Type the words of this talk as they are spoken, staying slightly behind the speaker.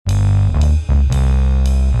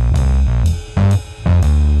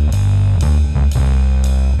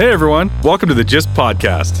Hey everyone, welcome to the Gist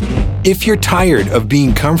Podcast. If you're tired of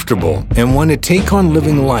being comfortable and want to take on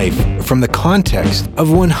living life from the context of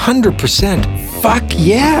 100%, fuck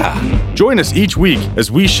yeah! Join us each week as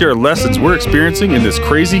we share lessons we're experiencing in this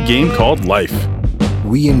crazy game called life.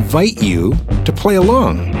 We invite you to play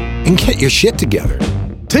along and get your shit together.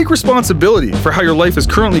 Take responsibility for how your life is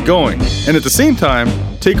currently going, and at the same time,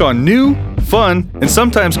 take on new, fun, and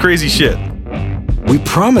sometimes crazy shit. We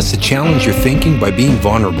promise to challenge your thinking by being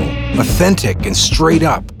vulnerable, authentic, and straight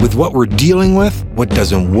up with what we're dealing with, what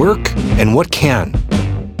doesn't work, and what can.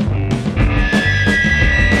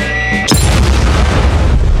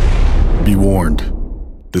 Be warned,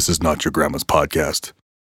 this is not your grandma's podcast.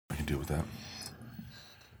 I can deal with that.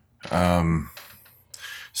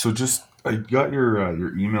 So just I got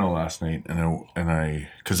your email last night, and I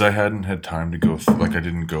because I hadn't had time to go I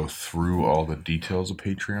didn't go through all the details of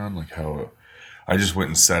Patreon, like how I just went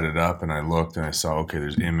and set it up, and I looked and I saw, okay,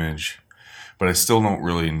 there's image, but I still don't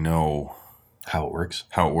really know how it works.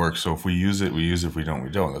 So if we use it, we use it. If we don't, we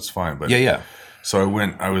don't. That's fine. But yeah. So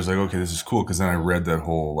I was like, okay, this is cool, because then I read that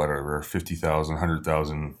whole letter, 50,000,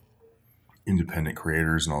 100,000 independent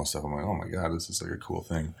creators and all this stuff. I'm like, oh my God, this is like a cool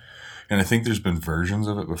thing. And I think there's been versions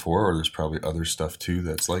of it before, or there's probably other stuff too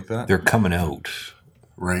that's like that. They're coming out.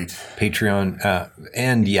 Right. Patreon,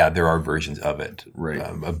 and yeah, there are versions of it. Right.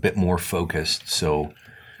 A bit more focused. So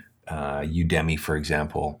Udemy, for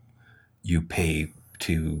example, you pay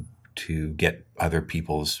to get other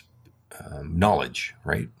people's knowledge,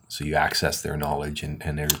 right? So you access their knowledge, and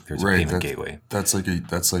there's a payment gateway. That's like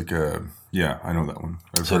a yeah, I know that one.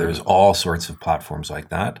 So there's all sorts of platforms like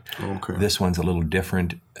that. Okay. This one's a little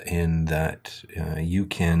different in that you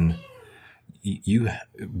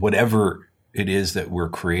whatever it is that we're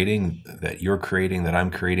creating, that you're creating, that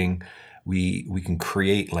I'm creating, we can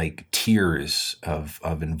create like tiers of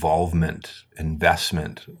involvement,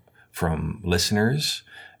 investment from listeners,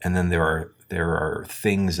 and then there are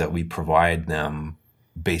things that we provide them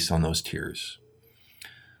based on those tiers.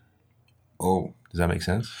 Oh. Does that make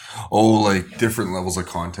sense? Oh, like different levels of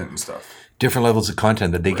content and stuff. Different levels of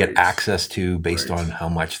content that they get access to based on how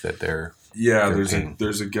much that they're paying.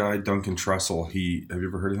 There's a guy, Duncan Trussell. Have you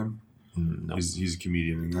ever heard of him? No. He's a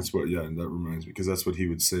comedian, and that's what that reminds me, because that's what he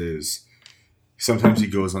would say is sometimes he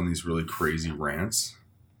goes on these really crazy rants,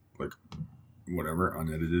 like whatever,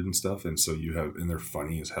 unedited and stuff, and so and they're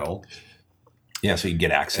funny as hell. Yeah, so you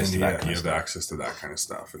get access to that kind of stuff. Access to that kind of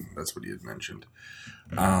stuff, and that's what he had mentioned.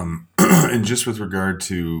 And just with regard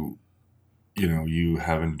to, you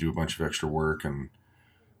having to do a bunch of extra work, and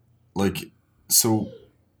so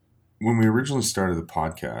when we originally started the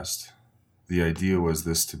podcast, the idea was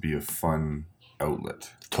this to be a fun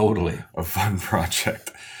outlet. Totally. A fun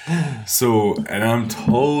project. So, and I'm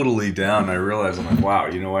totally down. I realize, I'm like, wow,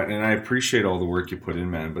 you know what? And I appreciate all the work you put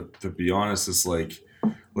in, man. But to be honest, it's like,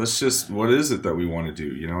 what is it that we want to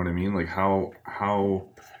do? You know what I mean? Like how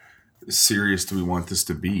serious do we want this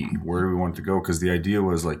to be? Where do we want it to go? Because the idea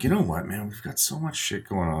was like, you know what, man, we've got so much shit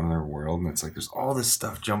going on in our world, and it's like there's all this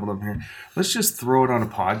stuff jumbled up here. Let's just throw it on a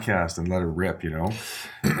podcast and let it rip,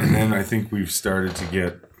 And then I think we've started to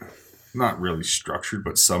get not really structured,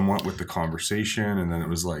 but somewhat with the conversation, and then it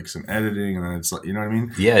was like some editing, and then it's like, you know what I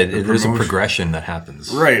mean? Yeah, there's a progression that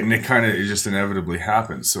happens. Right, and it just inevitably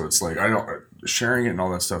happens. So it's like sharing it and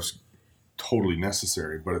all that stuff's totally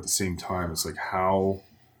necessary, but at the same time, it's like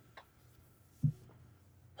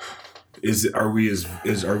are we as I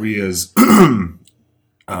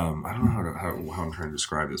don't know how I'm trying to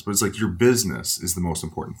describe this, but it's like your business is the most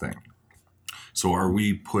important thing. So are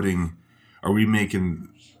we making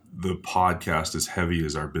the podcast as heavy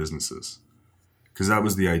as our businesses? Because that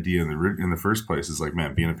was the idea in the first place. Is like,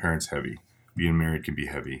 man, being a parent's heavy, being married can be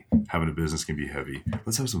heavy, having a business can be heavy.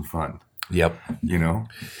 Let's have some fun. Yep.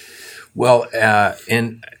 Well,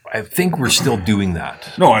 and I think we're still doing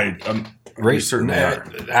that. No, we certainly are.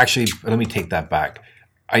 Actually, let me take that back.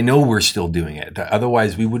 I know we're still doing it.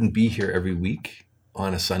 Otherwise, we wouldn't be here every week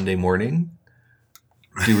on a Sunday morning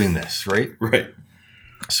doing this, right? Right.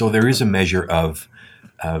 So there is a measure of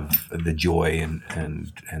the joy and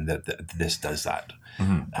that this does that.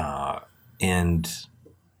 Mm-hmm. And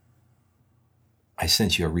I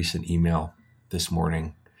sent you a recent email this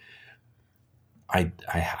morning.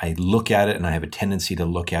 I look at it, and I have a tendency to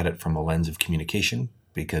look at it from a lens of communication,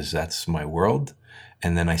 because that's my world.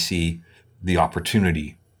 And then I see the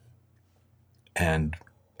opportunity, and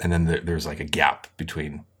then there's like a gap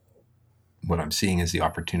between what I'm seeing as the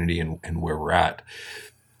opportunity and where we're at,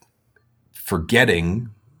 forgetting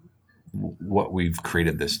what we've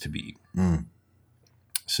created this to be.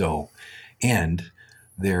 So, and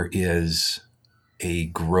there is a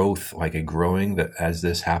growth, like a growing that as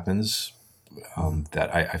this happens,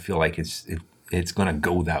 that I feel like it's going to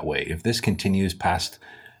go that way. If this continues past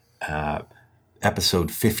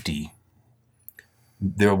episode 50,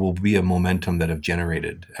 there will be a momentum that have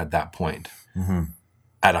generated at that point.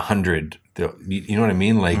 At 100, you know what I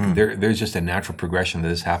mean? Like there's just a natural progression that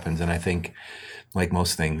this happens. And I think, like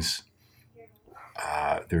most things,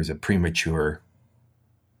 there's a premature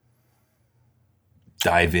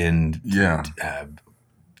dive in,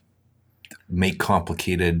 make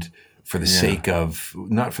complicated for the sake of,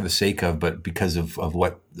 not for the sake of, but because of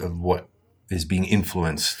what is being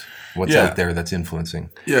influenced, what's out there that's influencing.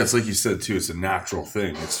 Yeah, it's like you said too, it's a natural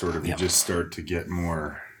thing. It's sort of, you just start to get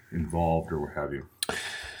more involved or what have you.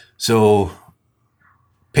 So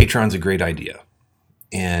Patreon's a great idea.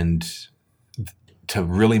 And to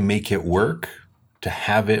really make it work, to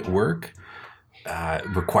have it work,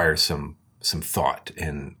 requires some thought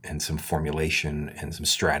and some formulation and some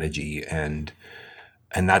strategy, and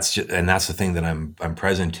that's the thing that I'm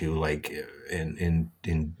present to, like in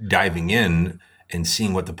diving in and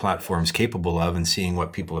seeing what the platform's capable of, and seeing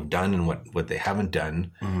what people have done and what they haven't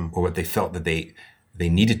done, or what they felt that they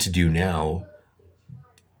needed to do now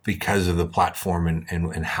because of the platform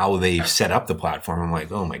and how they set up the platform. I'm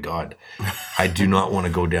like, oh my God, I do not want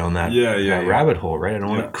to go down that rabbit hole, right? I don't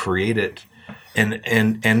want to create it. And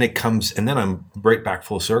it comes, and then I'm right back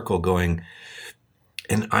full circle going,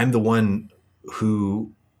 and I'm the one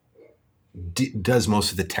who does most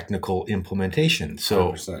of the technical implementation.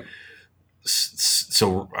 So 100%.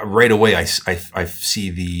 So right away I see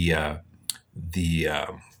the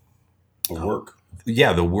work.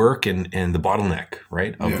 The work and the bottleneck,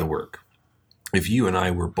 right, of the work. If you and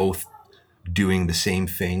I were both doing the same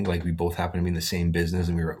thing, like we both happen to be in the same business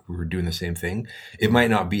and we were doing the same thing, it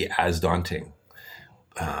might not be as daunting.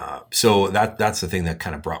 So that's the thing that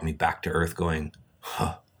kind of brought me back to earth, going,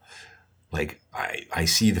 like I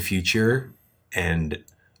see the future and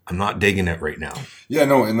I'm not digging it right now. Yeah,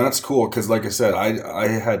 no, and that's cool because, like I said, I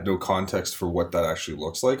had no context for what that actually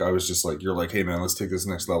looks like. I was just like, you're like, hey man, let's take this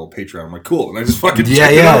next level Patreon. I'm like, cool, and I just fucking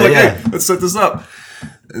checked it out. Like, hey, let's set this up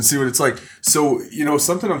and see what it's like. So,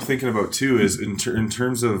 something I'm thinking about too is in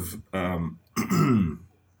terms of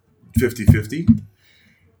 50-50.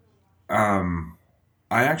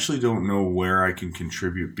 I actually don't know where I can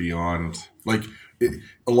contribute beyond, like,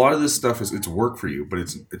 a lot of this stuff it's work for you,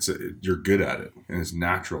 but you're good at it and it's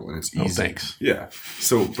natural and it's easy. Oh, thanks. Yeah.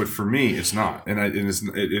 So, but for me, it's not, and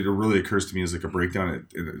it really occurs to me as like a breakdown.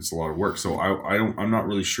 It's a lot of work. So I'm not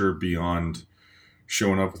really sure beyond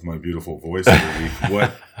showing up with my beautiful voice every week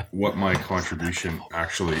what my contribution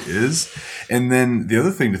actually is. And then the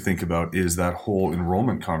other thing to think about is that whole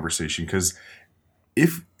enrollment conversation, because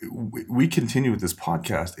if we continue with this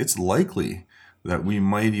podcast, it's likely that we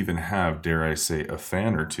might even have, dare I say, a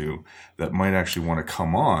fan or two that might actually want to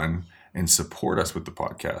come on and support us with the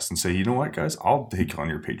podcast and say, you know what, guys, I'll take on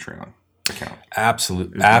your Patreon account.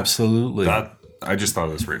 Absolutely. I just thought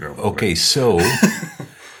of this right now. Okay, so,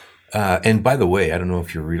 and by the way, I don't know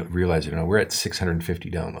if you realize it or not, we're at 650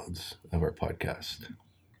 downloads of our podcast.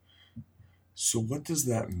 So what does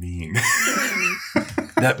that mean?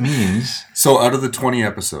 That means... So out of the 20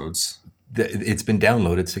 episodes... It's been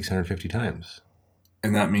downloaded 650 times.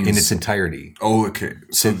 And that means... In its entirety. Oh, okay.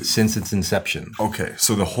 So since its inception. Okay,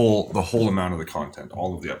 so the whole amount of the content,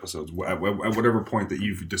 all of the episodes, at whatever point that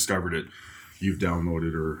you've discovered it, you've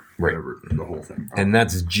downloaded or whatever, the whole thing. And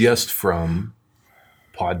that's just from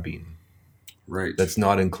Podbean. Right. That's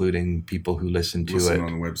not including people who listen to it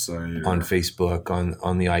on the website, on Facebook,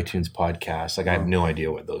 on the iTunes podcast. Like, I have no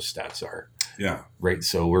idea what those stats are. Yeah. Right.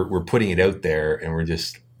 So we're putting it out there, and we're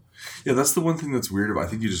just... Yeah, that's the one thing that's weird about. I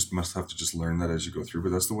think you just must have to just learn that as you go through.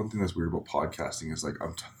 But that's the one thing that's weird about podcasting is like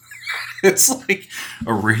it's like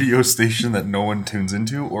a radio station that no one tunes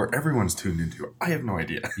into or everyone's tuned into. I have no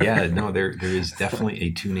idea. Yeah, no, there is definitely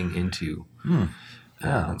a tuning into. Yeah,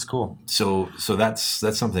 that's cool. So that's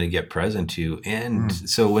something to get present to. And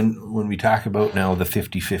so when we talk about now the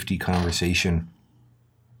 50-50 conversation,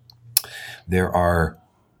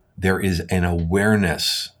 there is an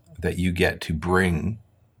awareness that you get to bring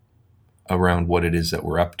around what it is that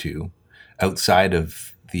we're up to outside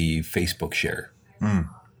of the Facebook share,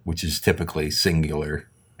 which is typically singular,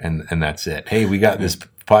 and that's it. Hey, we got this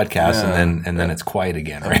podcast, and then it's quiet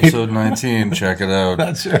again, right? Episode 19, check it out.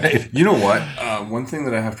 That's right. You know what? One thing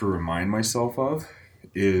that I have to remind myself of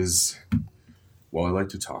is, well, I like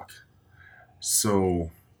to talk. So,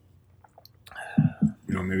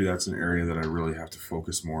 maybe that's an area that I really have to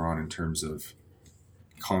focus more on in terms of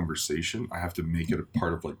conversation. I have to make it a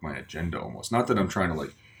part of like my agenda almost. Not that I'm trying to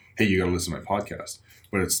like hey, you got to listen to my podcast.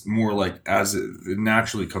 But it's more like as it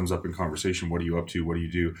naturally comes up in conversation, what are you up to? What do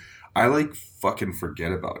you do? I like fucking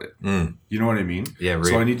forget about it. You know what I mean? Yeah, right.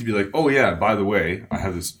 So I need to be like, oh yeah, by the way, I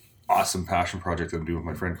have this awesome passion project that I'm doing with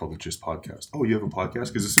my friend called the Just Podcast. Oh, you have a podcast?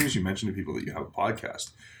 Because as soon as you mention to people that you have a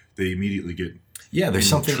podcast, they immediately get there's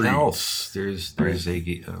something intrigued. Else. There's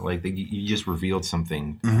you just revealed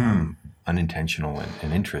something unintentional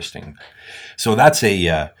and interesting. So that's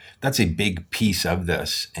a big piece of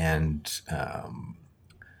this, and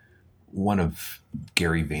one of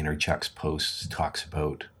Gary Vaynerchuk's posts talks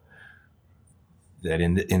about that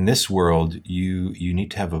in this world you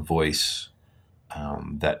need to have a voice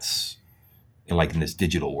that's like in this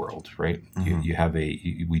digital world, right? You have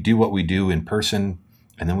we do what we do in person,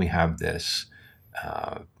 and then we have this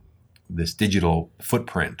this digital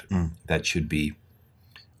footprint that should be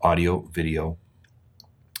audio, video,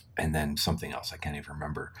 and then something else I can't even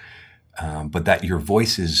remember. But that your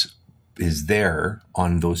voice is there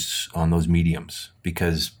on those mediums,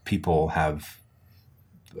 because people have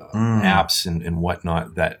apps and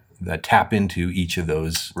whatnot that tap into each of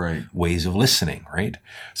those ways of listening, right?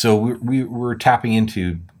 So we're tapping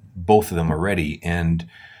into both of them already, and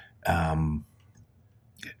I'm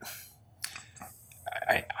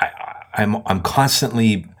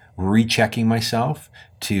constantly rechecking myself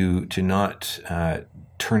to not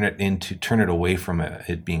turn it away from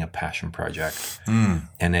it being a passion project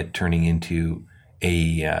and it turning into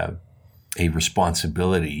a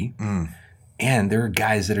responsibility. And there are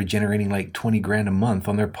guys that are generating like 20 grand a month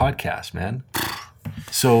on their podcast, man.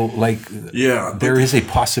 So like, there is a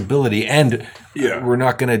possibility, and we're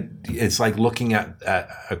not gonna. It's like looking at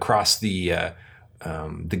across the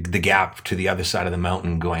gap to the other side of the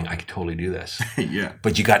mountain, going, I could totally do this.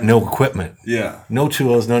 But you got no equipment, no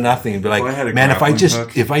tools, no nothing. But like, man, if I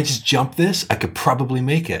just jump this, I could probably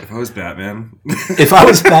make it. If I was Batman,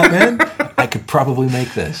 I could probably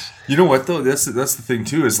make this. You know what though? That's the thing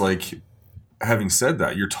too. Is like, having said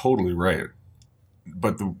that, you're totally right.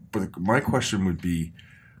 But my question would be,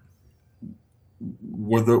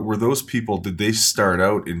 were those people, did they start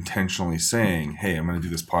out intentionally saying, hey, I'm going to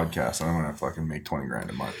do this podcast and I'm going to fucking make 20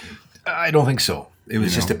 grand a month? I don't think so. It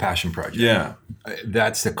was just a passion project. Yeah.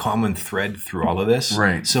 That's the common thread through all of this.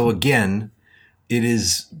 Right. So again, it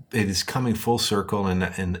is coming full circle, and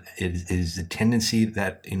it is a tendency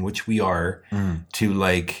that in which we are to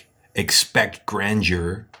like expect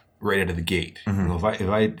grandeur right out of the gate. Well,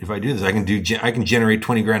 if I do this, I can generate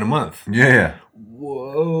 20 grand a month. Yeah.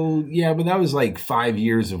 Whoa, yeah, but that was like 5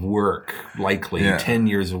 years of work, likely 10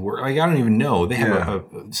 years of work. Like, I don't even know. They have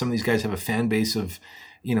some of these guys have a fan base of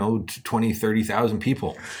 20, 30,000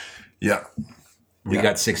 people. Yeah. We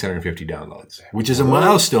got 650 downloads, which is a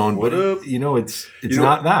milestone, but it's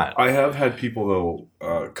not that. I have had people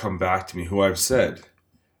though come back to me who I've said,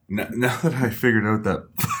 now that I figured out that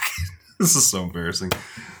this is so embarrassing.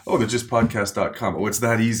 Oh, they're just podcast.com. Oh, it's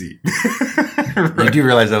that easy. Right. You do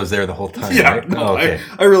realize I was there the whole time, right? No, okay.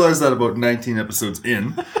 I realized that about 19 episodes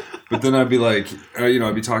in. But then I'd be like,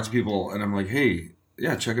 I'd be talking to people and I'm like, hey,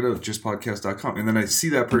 yeah, check it out, justpodcast.com. And then I see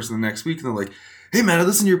that person the next week and they're like, hey, man, I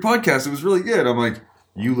listened to your podcast. It was really good. I'm like,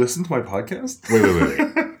 you listened to my podcast?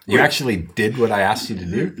 Wait. You actually did what I asked you to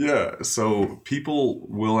do? Yeah. So people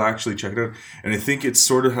will actually check it out. And I think it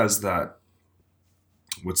sort of has that,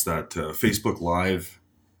 Facebook Live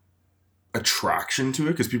attraction to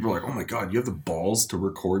it, because people are like, oh my God, you have the balls to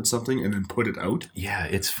record something and then put it out? Yeah,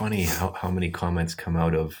 it's funny how many comments come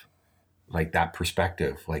out of like that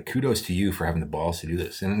perspective. Like, kudos to you for having the balls to do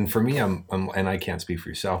this. And for me, I'm and I can't speak for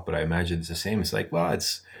yourself, but I imagine it's the same. It's like, well,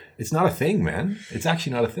 it's not a thing, man. It's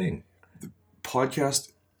actually not a thing. The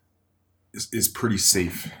podcast is pretty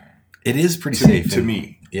safe. It is pretty safe to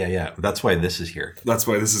me. Yeah. That's why this is here.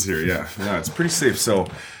 Yeah. Yeah, it's pretty safe. So,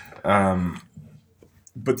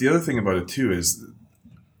 but the other thing about it too is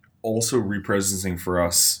also represencing for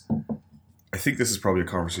us. I think this is probably a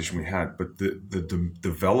conversation we had, but the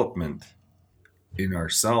development in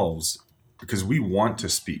ourselves, because we want to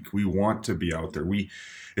speak, we want to be out there.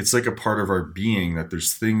 It's like a part of our being that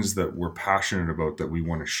there's things that we're passionate about that we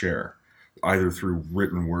want to share, either through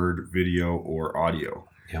written word, video, or audio.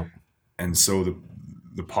 Yep. And so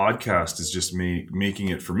the podcast is just making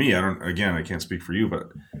it, for me, I can't speak for you, but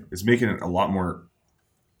it's making it a lot more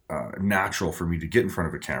natural for me to get in front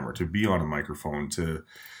of a camera, to be on a microphone, do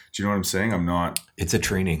you know what I'm saying? I'm not. It's a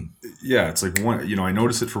training. Yeah, it's like I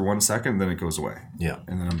notice it for 1 second, then it goes away. Yeah.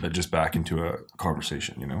 And then I'm just back into a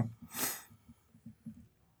conversation,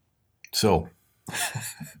 So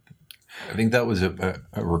I think that was a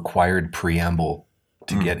required preamble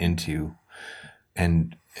to get into.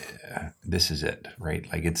 And this is it, right?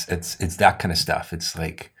 Like it's that kind of stuff. It's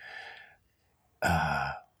like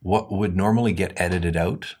what would normally get edited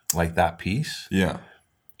out, like that piece. Yeah.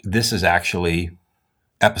 This is actually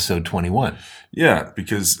episode 21. Yeah,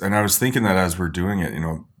 and I was thinking that as we're doing it,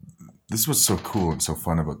 this was so cool and so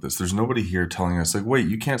fun about this. There's nobody here telling us like, wait,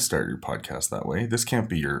 you can't start your podcast that way. This can't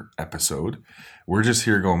be your episode. We're just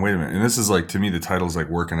here going, wait a minute. And this is like, to me, the title's like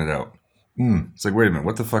Working It Out. It's like, wait a minute,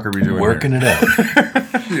 what the fuck are we doing Working here?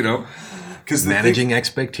 it out. Because managing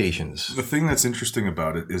expectations. The thing that's interesting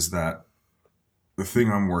about it is that the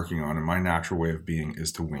thing I'm working on and my natural way of being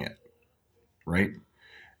is to wing it, right?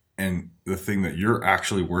 And the thing that you're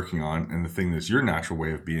actually working on and the thing that's your natural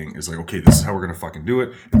way of being is like, okay, this is how we're going to fucking do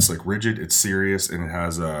it. It's like rigid, it's serious, and it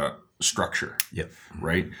has a structure. Yep.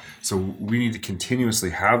 Right? So we need to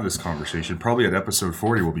continuously have this conversation. Probably at episode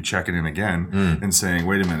 40, we'll be checking in again and saying,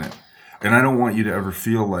 wait a minute. And I don't want you to ever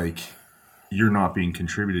feel like you're not being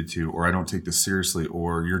contributed to, or I don't take this seriously,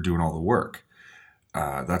 or you're doing all the work.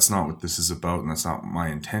 That's not what this is about, and that's not my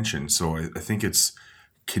intention. So I think it's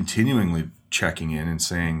continually checking in and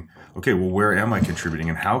saying, okay, well, where am I contributing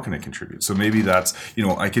and how can I contribute? So maybe that's,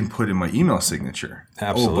 I can put in my email signature.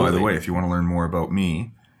 Absolutely. Oh, by the way, if you want to learn more about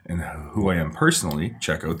me and who I am personally,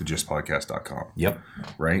 check out thegistpodcast.com. Yep.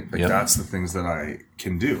 Right? Like that's the things that I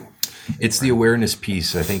can do. It's the awareness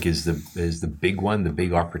piece, I think, is the big one, the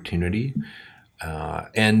big opportunity.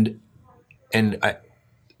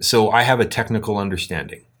 So I have a technical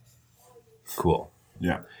understanding. Cool.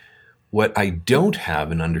 Yeah. What I don't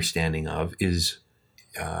have an understanding of is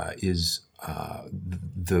the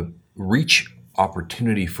reach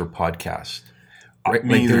opportunity for podcast. Right?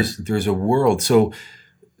 Like there's a world.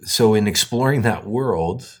 So in exploring that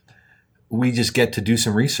world, we just get to do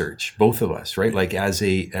some research, both of us, right? Like as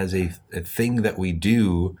a thing that we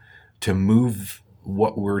do to move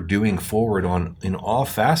what we're doing forward in all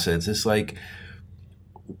facets. It's like,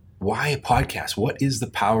 why a podcast? What is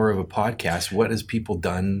the power of a podcast? What has people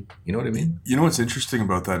done? You know what I mean? You know what's interesting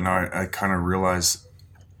about that now? I kind of realize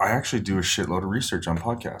I actually do a shitload of research on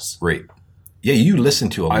podcasts. Right. Yeah, you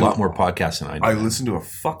listen to a lot more podcasts than I do. I listen to a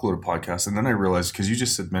fuckload of podcasts, and then I realized, because you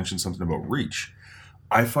just mentioned something about reach,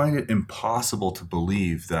 I find it impossible to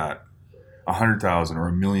believe that 100,000 or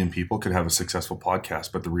 1 million people could have a successful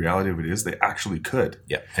podcast, but the reality of it is they actually could.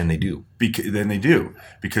 Yeah, and they do. Then they do.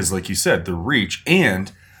 Because like you said, the reach,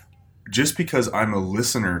 and just because I'm a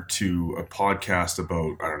listener to a podcast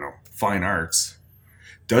about, I don't know, fine arts,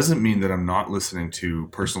 doesn't mean that I'm not listening to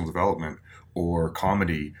personal development or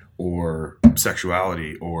comedy or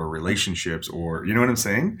sexuality or relationships or, you know what I'm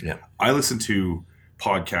saying? Yeah. I listen to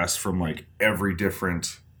podcasts from like every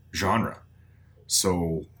different genre.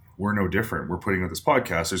 So we're no different. We're putting out this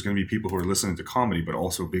podcast. There's going to be people who are listening to comedy, but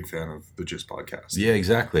also a big fan of the Gist podcast. Yeah,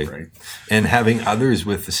 exactly. Right. And having others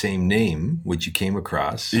with the same name, which you came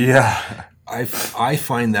across. Yeah. I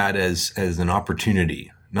find that as an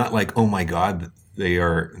opportunity, not like, oh my God,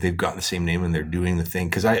 they've got the same name and they're doing the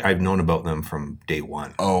thing. Cause I've known about them from day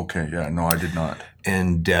one. Oh, okay. Yeah. No, I did not.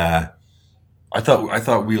 And, I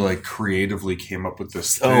thought we like creatively came up with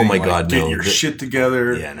this thing. Oh my like, God, get no. your shit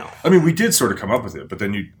together. Yeah, no. I mean, we did sort of come up with it, but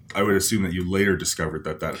then I would assume that you later discovered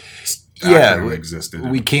that acronym existed.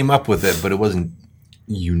 We came up with it, but it wasn't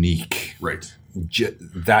unique. Right.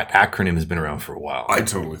 That acronym has been around for a while. I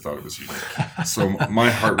totally thought it was unique. So my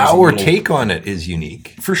heart was Our take on it is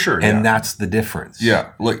unique. For sure. And that's the difference.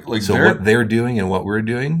 Yeah. Like so what they're doing and what we're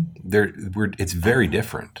doing, it's very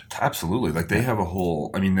different. Absolutely. Like they have a whole,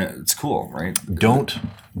 I mean, it's cool, right? Don't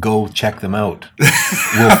go check them out.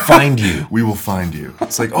 We'll find you. We will find you.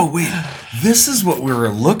 It's like, oh wait, this is what we were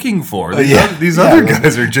looking for. These other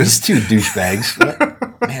guys are just two douchebags.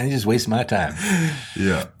 Man, they just waste my time.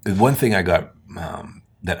 Yeah. One thing I got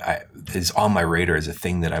that is on my radar is a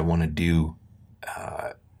thing that I want to do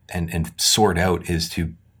and sort out is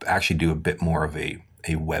to actually do a bit more of a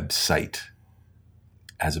website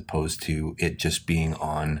as opposed to it just being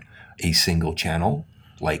on a single channel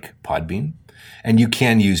like Podbean. And you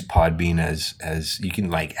can use Podbean as you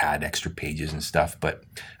can like add extra pages and stuff, but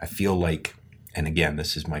I feel like, and again,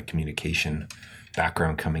 this is my communication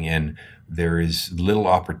background coming in, there is little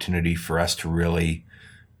opportunity for us to really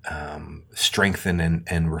strengthen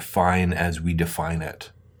and refine as we define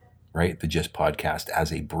it, right? The Gist Podcast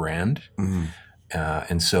as a brand. Mm-hmm.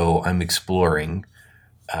 And so I'm exploring,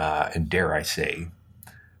 and dare I say,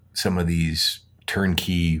 some of these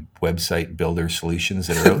turnkey website builder solutions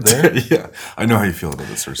that are out there. Yeah, I know how you feel about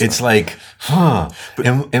this sort of stuff. It's like, but,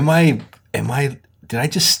 am I, did I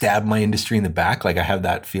just stab my industry in the back? Like I have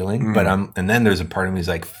that feeling, but and then there's a part of me who's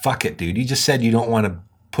like, fuck it, dude. You just said you don't want to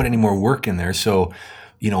put any more work in there. So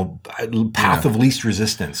path of least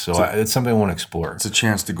resistance. So it's something I want to explore. It's a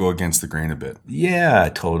chance to go against the grain a bit. Yeah,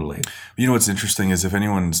 totally. You know what's interesting is if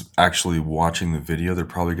anyone's actually watching the video, they're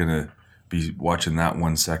probably going to be watching that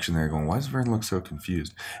one section there going, why does Vern look so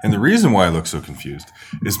confused? And the reason why I look so confused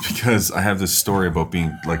is because I have this story about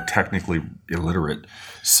being like technically illiterate.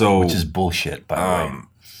 So, which is bullshit, by the way.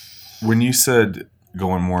 When you said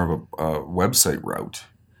going more of a website route,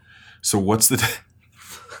 so what's the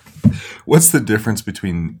difference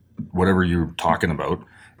between whatever you're talking about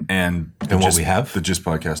and what we have? The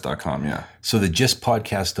justpodcast.com, yeah. So the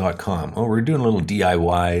justpodcast.com. Oh, we're doing a little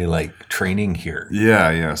DIY like training here.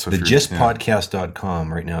 Yeah. So the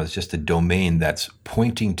justpodcast.com right now is just a domain that's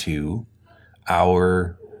pointing to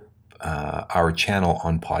our channle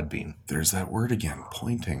on Podbean. There's that word again,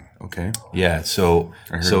 pointing. Okay. Yeah. So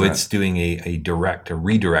it's doing a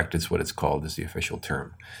redirect is what it's called, is the official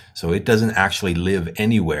term. So it doesn't actually live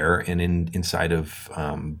anywhere. And inside of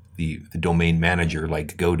the domain manager,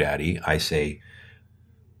 like GoDaddy, I say,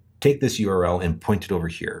 take this URL and point it over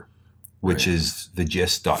here, which is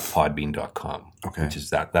thegist.podbean.com. Okay. Which is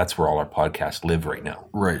that's where all our podcasts live right now.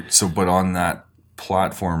 Right. So, but on that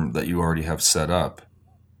platform that you already have set up,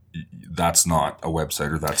 that's not a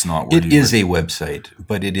website, or that's not where it is a website,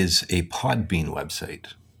 but it is a Podbean website.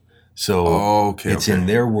 So it's in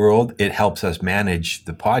their world. It helps us manage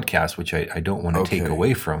the podcast, which I don't want to take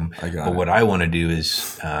away from. But what I want to do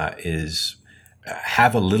is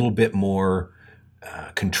have a little bit more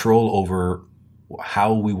control over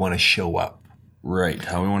how we want to show up. Right,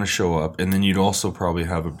 how we want to show up. And then you'd also probably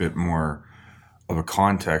have a bit more of a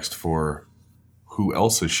context for who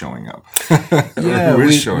else is showing up. Yeah,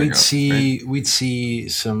 we'd see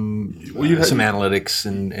some analytics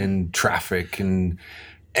and traffic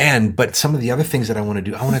but some of the other things that I want to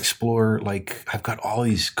do, I want to explore. Like, I've got all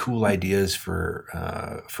these cool ideas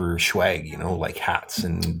for swag, like hats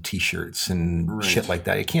and T-shirts and shit like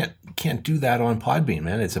that. You can't do that on Podbean,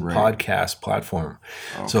 man. It's a podcast platform.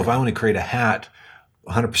 Okay. So if I want to create a hat,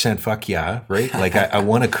 100% fuck yeah, right? Like I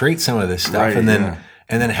want to create some of this stuff, and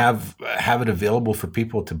then have it available for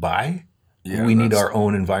people to buy. Yeah, we need our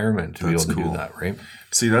own environment to be able to do that, right?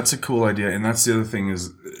 See, that's a cool idea. And that's the other thing,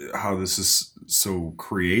 is how this is so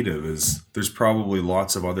creative, is there's probably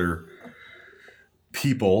lots of other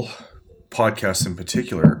people, podcasts in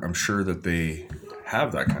particular, I'm sure that they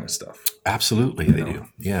have that kind of stuff. Absolutely, they do.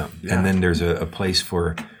 Yeah. And then there's a place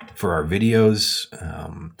for our videos.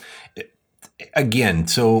 Again,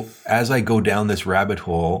 so as I go down this rabbit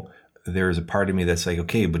hole, there's a part of me that's like,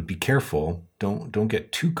 okay, but be careful. Don't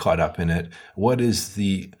get too caught up in it. What is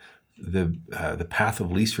the path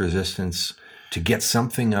of least resistance to get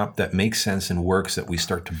something up that makes sense and works that we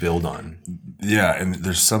start to build on? Yeah, and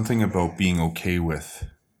there's something about being okay with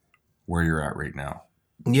where you're at right now.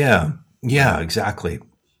 Yeah, exactly.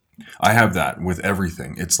 I have that with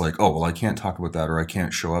everything. It's like, oh, well, I can't talk about that, or I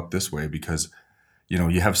can't show up this way because,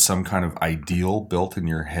 you have some kind of ideal built in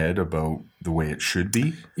your head about the way it should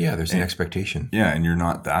be. Yeah, there's an expectation. Yeah, and you're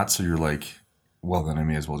not that, so you're like, well, then I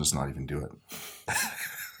may as well just not even do it.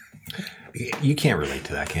 You can't relate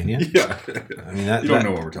to that, can you? Yeah. I mean, you don't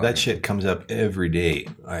know what we're talking about. That shit comes up every day.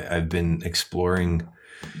 I've been exploring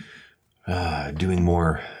doing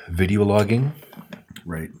more video logging.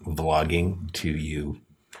 Right. Vlogging to you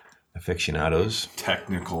aficionados.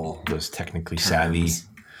 Those technically savvy.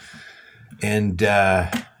 And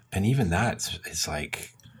even that, it's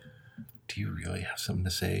like, do you really have something to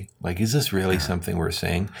say? Like, is this really something we're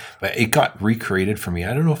saying? But it got recreated for me.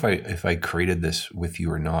 I don't know if I created this with you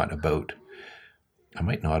or not. I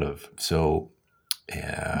might not have. So,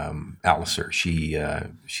 Alistair, she's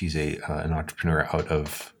an entrepreneur out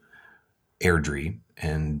of Airdrie,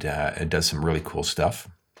 and it does some really cool stuff.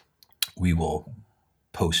 We will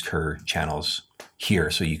post her channels here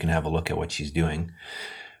so you can have a look at what she's doing.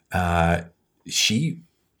 She's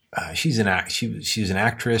an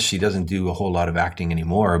actress. She doesn't do a whole lot of acting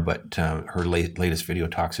anymore, but her latest video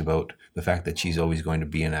talks about the fact that she's always going to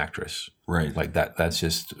be an actress. Right. Like that's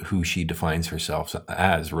just who she defines herself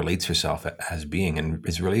as, relates herself as being, and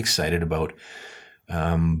is really excited about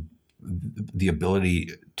the ability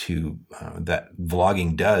to that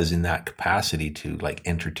vlogging does in that capacity to like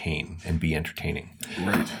entertain and be entertaining.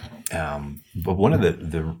 Right. But one of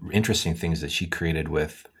the interesting things that she created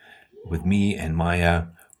with me and Maya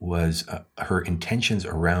was her intentions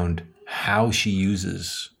around how she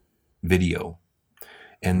uses video,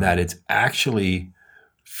 and that it's actually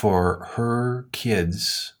for her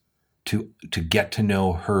kids to get to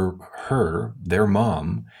know their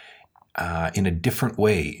mom in a different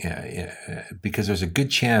way, because there's a good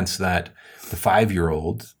chance that the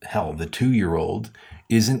 5-year-old, hell, the 2-year-old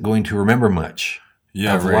isn't going to remember much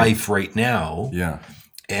of right. life right now. Yeah.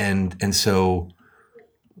 And so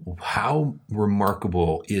how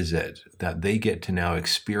remarkable is it that they get to now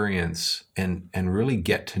experience and really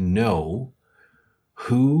get to know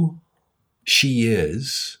who she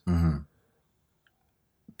is,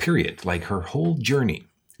 period, like her whole journey.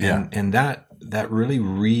 And that really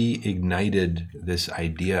reignited this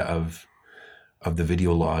idea of the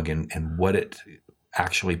video log and what it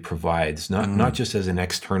actually provides, not just as an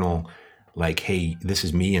external, like, hey, this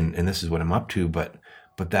is me and this is what I'm up to, but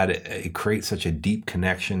that it creates such a deep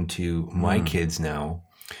connection to my kids now,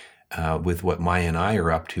 with what Maya and I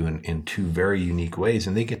are up to in two very unique ways,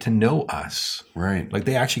 and they get to know us. Right. Like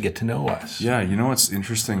they actually get to know us. Yeah. You know what's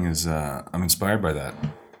interesting is I'm inspired by that.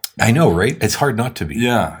 I know, right? It's hard not to be.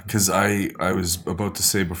 Yeah, because I was about to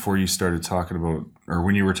say before you started talking about, or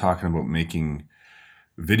when you were talking about making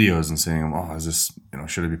videos and saying, oh, is this,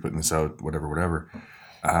 should I be putting this out, whatever.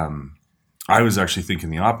 I was actually thinking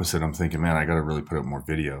the opposite. I'm thinking, man, I got to really put out more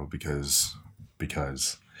video because,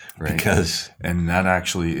 right? Because. And that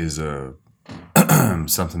actually is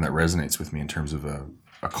something that resonates with me in terms of a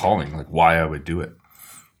calling, like why I would do it.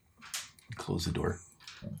 Close the door.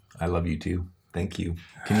 I love you too. Thank you.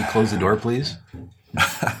 Can you close the door, please?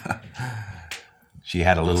 She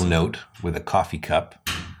had a little note with a coffee cup,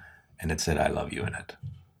 and it said, I love you in it.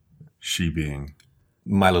 She being?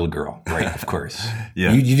 My little girl, right, of course.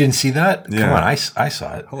 Yeah. You didn't see that? Yeah. Come on, I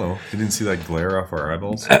saw it. Hello. You didn't see that glare off our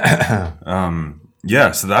eyeballs?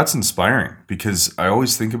 Yeah, so that's inspiring because I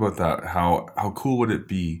always think about that. How cool would it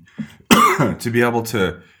be to be able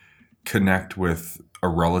to connect with a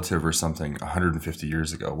relative or something 150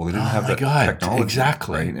 years ago? Well, they didn't have that technology.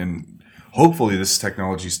 Exactly. Right? And hopefully this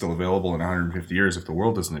technology is still available in 150 years if the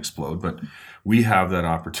world doesn't explode. But we have that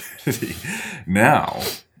opportunity now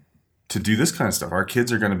to do this kind of stuff. Our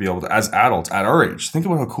kids are going to be able to, as adults at our age, think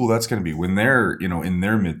about how cool that's going to be. When they're, in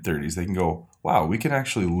their mid-30s, they can go, wow, we can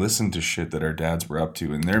actually listen to shit that our dads were up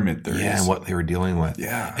to in their mid-30s. Yeah, and what they were dealing with.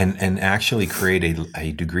 Yeah. And actually create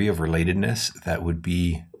a degree of relatedness that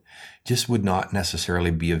would not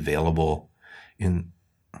necessarily be available in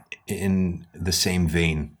the same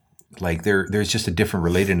vein. Like there's just a different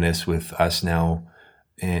relatedness with us now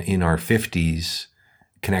in our 50s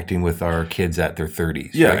connecting with our kids at their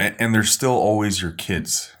 30s. Yeah, right? and they're still always your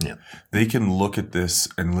kids. Yeah. They can look at this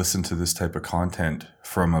and listen to this type of content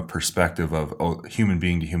from a perspective of human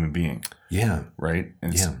being to human being. Yeah. Right?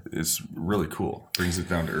 And it's really cool. Brings it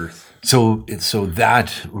down to earth. So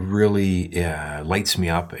that really lights me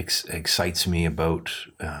up, excites me about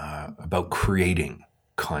creating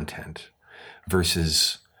content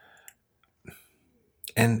versus,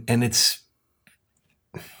 and it's,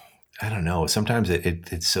 I don't know, sometimes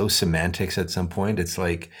it's so semantics at some point. It's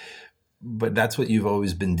like, but that's what you've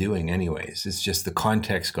always been doing anyways. It's just the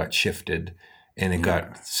context got shifted and it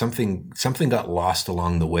got something got lost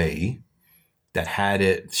along the way that had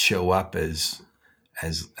it show up as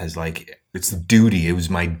like it's duty. It was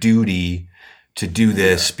my duty to do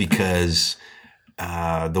this because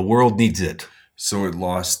the world needs it. So it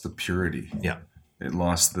lost the purity. Yeah. It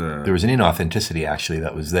lost the... There was an inauthenticity actually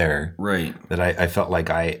that was there. Right. That I felt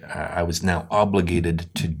like I was now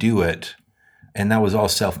obligated to do it. And that was all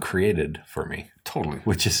self-created for me. Totally.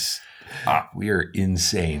 Which is... we are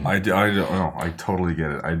insane. I don't know. I totally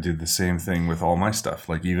get it. I did the same thing with all my stuff.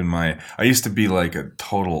 Like even I used to be like a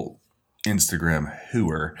total Instagram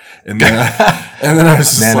hooer, and then I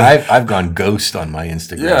was just I've gone ghost on my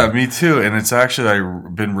Instagram. Yeah, me too. And it's actually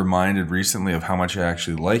I've been reminded recently of how much I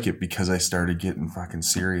actually like it because I started getting fucking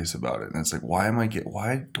serious about it. And it's like, why am I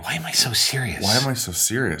so serious? Why am I so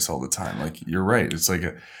serious all the time? Like you're right. It's like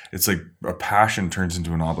a passion turns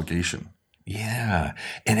into an obligation. Yeah,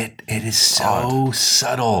 and it is so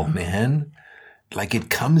subtle, man. Like it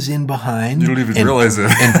comes in behind. You don't even realize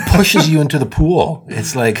it. And pushes you into the pool.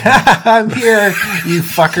 It's like, I'm here, you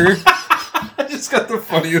fucker. I just got the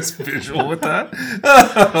funniest visual with that.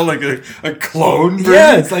 Like a clone version.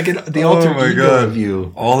 Yeah, it's like the alter ego of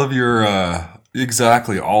you. All of your,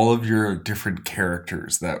 all of your different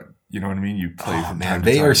characters that, you know what I mean? You play from time to time.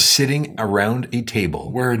 They are sitting around a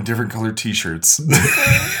table. Wearing different colored t-shirts.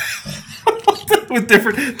 With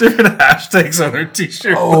different hashtags on their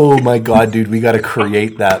t-shirt. Oh my God, dude, we got to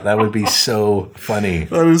create that. That would be so funny.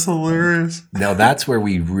 That is hilarious. Now that's where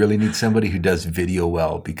we really need somebody who does video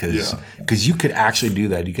well because you could actually do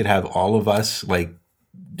that. You could have all of us like.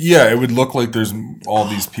 Yeah, it would look like there's all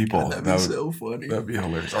these people. God, that'd be so funny. That'd be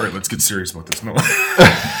hilarious. All right, let's get serious about this. No.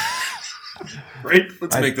 Right?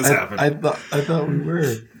 Let's make this happen. I thought we were.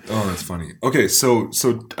 Oh, that's funny. Okay, so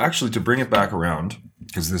actually to bring it back around,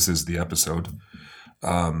 because this is the episode.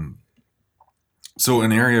 So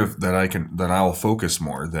an area that I'll focus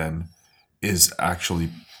more then is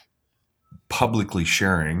actually publicly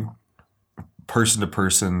sharing, person to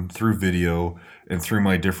person, through video and through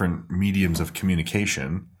my different mediums of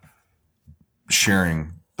communication,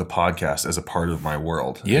 sharing the podcast as a part of my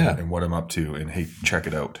world. Yeah. And what I'm up to, and hey, check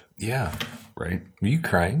it out. Yeah. Right? Are you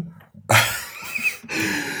crying?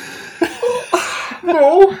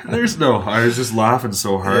 No, there's no. I was just laughing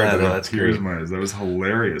so hard. Yeah, that no, I had that's tears great. in my eyes. That was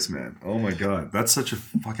hilarious, man. Oh my God. That's such a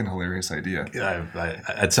fucking hilarious idea. Yeah,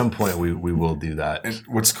 at some point we will do that. And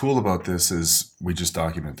what's cool about this is we just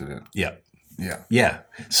documented it. Yeah. Yeah. Yeah.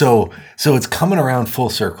 So it's coming around full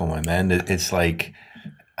circle, my man. It's like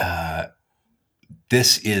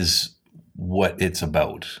this is what it's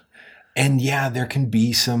about. And yeah, there can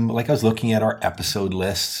be some, like I was looking at our episode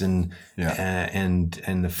lists and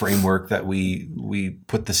the framework that we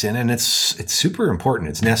put this in, and it's super important.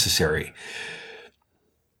 It's necessary.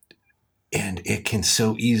 And it can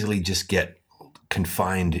so easily just get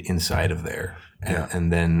confined inside of there.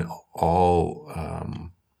 And then all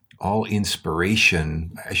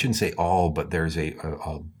inspiration, I shouldn't say all, but there's a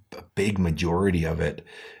big majority of it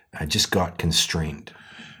just got constrained.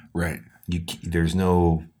 Right. There's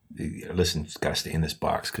no, listen, it's got to stay in this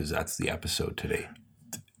box because that's the episode today.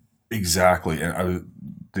 Exactly. And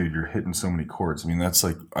dude, you're hitting so many chords. I mean, that's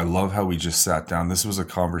like, I love how we just sat down. This was a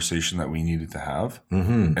conversation that we needed to have.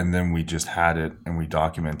 Mm-hmm. And then we just had it and we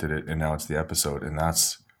documented it. And now it's the episode. And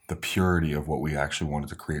that's the purity of what we actually wanted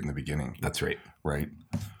to create in the beginning. That's right. Right.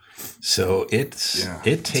 So it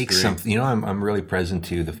takes something, I'm really present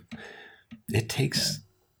to it takes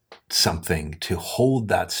something to hold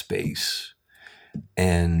that space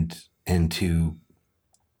and to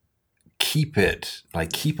keep it,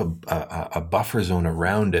 like keep a buffer zone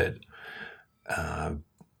around it,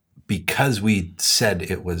 because we said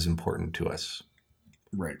it was important to us.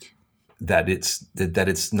 Right. That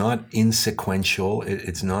it's not insequential.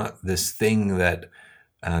 It's not this thing that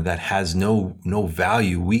has no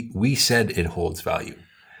value. We said it holds value.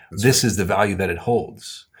 This is the value that it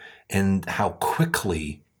holds, and how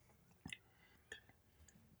quickly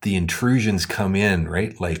the intrusions come in,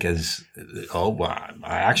 right? Like I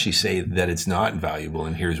actually say that it's not valuable,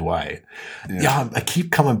 and here's why. Yeah, I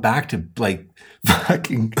keep coming back to like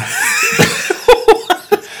fucking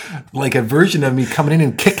like a version of me coming in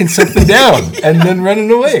and kicking something down and then running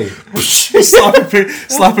away. slap a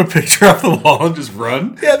picture off the wall and just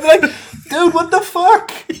run. Yeah, like, dude, what the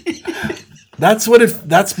fuck?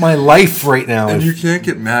 That's my life right now. And you can't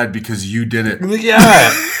get mad because you did it.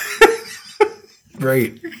 Yeah.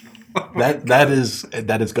 Right. That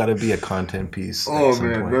has got to be a content piece. Oh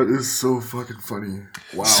man, that is so fucking funny.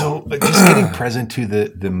 Wow. So just getting present to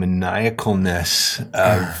the maniacalness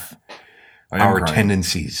of our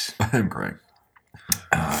tendencies. I'm crying.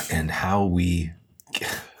 And how we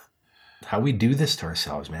do this to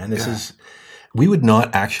ourselves, man. We would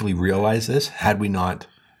not actually realize this had we not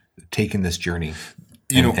taken this journey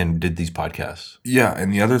and did these podcasts. Yeah,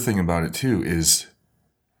 and the other thing about it too is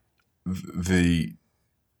the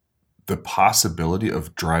possibility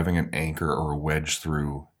of driving an anchor or a wedge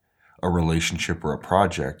through a relationship or a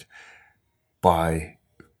project by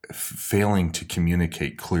failing to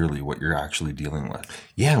communicate clearly what you're actually dealing with.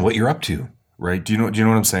 Yeah, and what you're up to. Right? Do you know what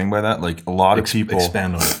I'm saying by that? Like a lot of people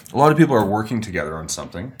expand on it. A lot of people are working together on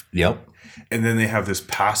something. Yep. And then they have this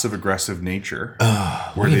passive aggressive nature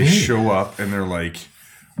where they show up and they're like,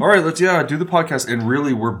 all right, let's do the podcast. And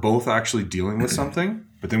really we're both actually dealing with something.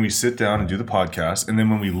 But then we sit down and do the podcast. And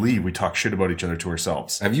then when we leave, we talk shit about each other to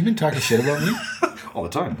ourselves. Have you been talking shit about me? All the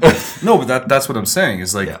time. No, but that's what I'm saying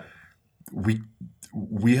is like,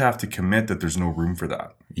 we have to commit that there's no room for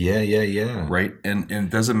that. Yeah. Right? And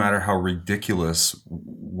it doesn't matter how ridiculous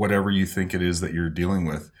whatever you think it is that you're dealing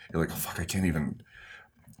with. You're like, oh, fuck, I can't even.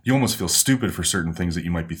 You almost feel stupid for certain things that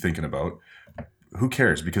you might be thinking about. Who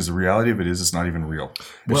cares? Because the reality of it is it's not even real.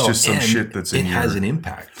 It's just some shit that's in it has an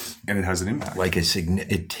impact. And it has an impact. Like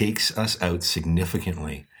it takes us out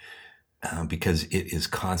significantly because it is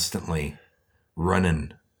constantly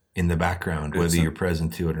running in the background, whether you're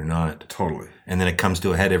present to it or not. Totally. And then it comes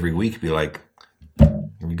to a head every week. Be like,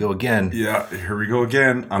 here we go again. Yeah, here we go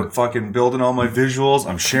again. I'm fucking building all my visuals.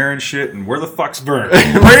 I'm sharing shit. And where the fuck's Vern?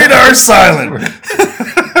 Radar silent.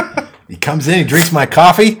 He comes in, he drinks my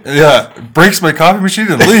coffee. Yeah, breaks my coffee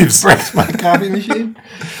machine and leaves. Breaks my coffee machine.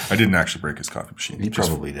 I didn't actually break his coffee machine. He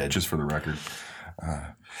probably did. Just for the record.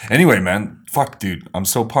 Anyway, man, fuck, dude. I'm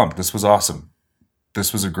so pumped. This was awesome.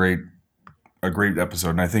 This was a great episode.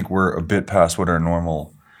 And I think we're a bit past what our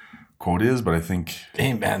normal quote is, but I think...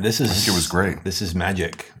 Hey, man, I think it was great. This is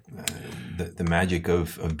magic. The magic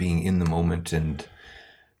of being in the moment and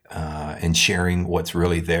and sharing what's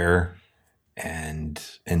really there, and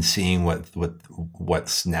seeing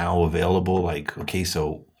what's now available. Like, okay,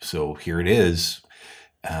 so here it is.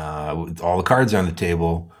 All the cards are on the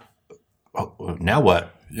table. Oh, now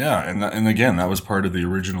what? Yeah, and again, that was part of the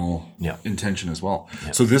original intention as well.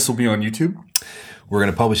 Yeah. So this will be on YouTube? We're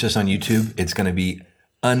going to publish this on YouTube. It's going to be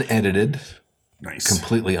unedited. Nice.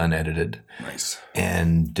 Completely unedited. Nice.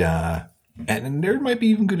 And there might be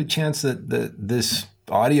even good a chance that this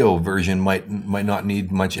audio version might not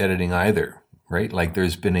need much editing either, right? Like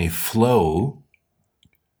there's been a flow.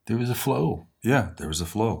 There was a flow. Yeah, there was a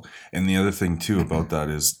flow. And the other thing too about that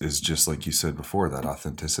is just like you said before, that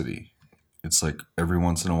authenticity. It's like every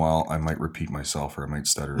once in a while I might repeat myself or I might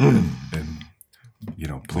stutter and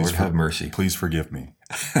please Lord have mercy. Please forgive me.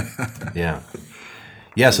 Yeah.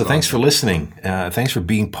 So thanks for listening. Thanks for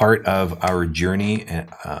being part of our journey.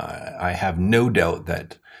 I have no doubt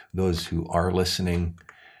that those who are listening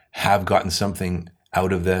have gotten something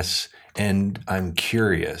out of this. And I'm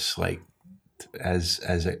curious, like as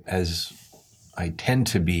I tend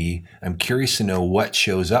to be, I'm curious to know what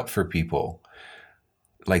shows up for people.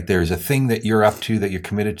 Like there's a thing that you're up to, that you're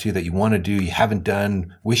committed to, that you want to do, you haven't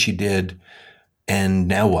done, wish you did. And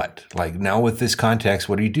now what? Like now with this context,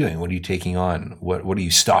 what are you doing? What are you taking on? What are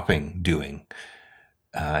you stopping doing?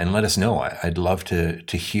 And let us know. I'd love to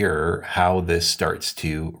hear how this starts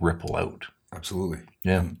to ripple out. Absolutely.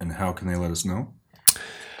 Yeah. And how can they let us know?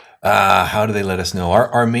 How do they let us know?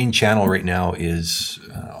 Our main channel right now is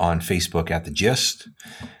on Facebook at The Gist.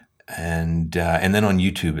 And then on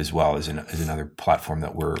YouTube as well is another platform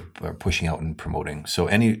that we're pushing out and promoting. So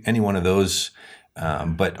any one of those.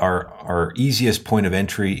 But our easiest point of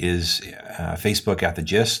entry is Facebook at The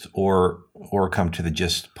Gist or come to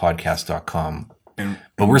thegistpodcast.com.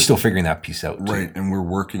 But we're still figuring that piece out. Right. And we're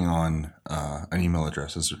working on an email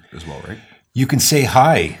address as well, right? You can say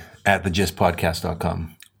hi at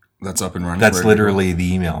thegistpodcast.com. That's up and running. That's literally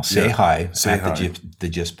the email. Say hi at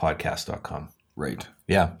thegistpodcast.com. Right.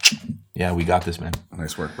 Yeah. Yeah, we got this, man.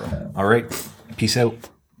 Nice work, bro. All right. Peace out.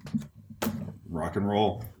 Rock and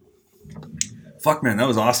roll. Fuck, man, that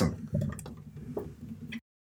was awesome.